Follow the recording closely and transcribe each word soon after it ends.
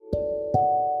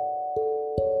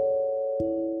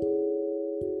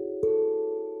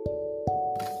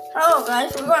Hello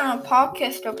guys, we're going to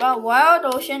podcast about wild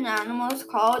ocean animals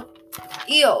called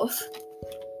eels.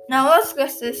 Now let's get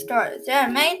this started. There are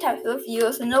many types of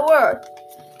eels in the world.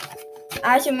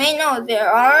 As you may know,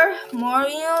 there are moor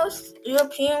eels,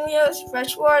 European eels,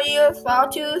 freshwater eels,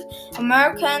 saw-tooth,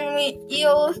 American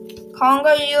eels,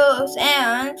 conger eels,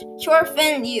 and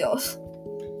short-fin eels.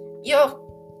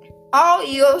 All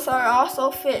eels are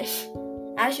also fish,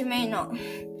 as you may know.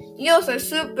 Eels are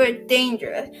super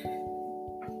dangerous.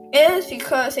 It is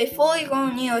because a fully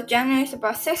grown eel generates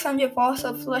about 600 volts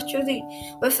of electricity.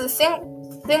 With a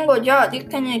single jolt, it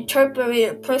can interpret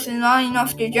a person long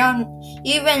enough to drown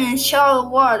even in shallow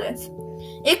waters.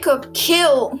 It could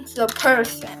kill the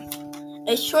person.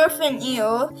 A short-fin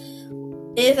eel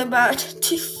is about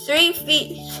 3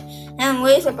 feet and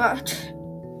weighs about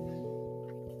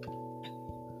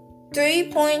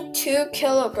 3.2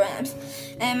 kilograms.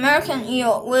 An American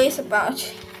eel weighs about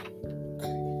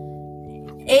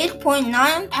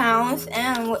 8.9 pounds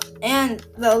and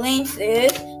the length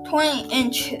is 20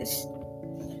 inches.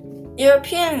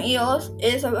 European eels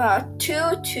is about 2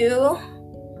 to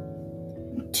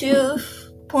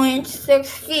 2.6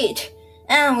 feet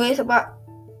and weighs about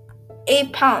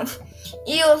 8 pounds.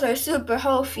 Eels are super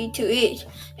healthy to eat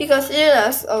because it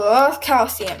has a lot of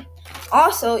calcium.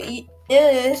 Also, it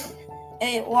is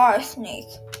a water snake,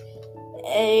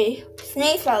 a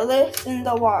snake that lives in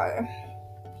the water.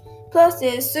 Plus,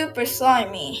 it is super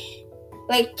slimy,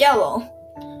 like Jello.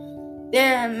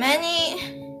 There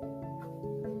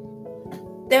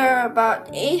are about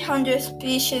 800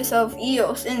 species of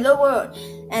eels in the world,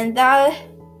 and that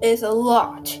is a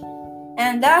lot.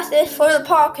 And that's it for the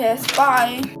podcast.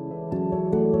 Bye.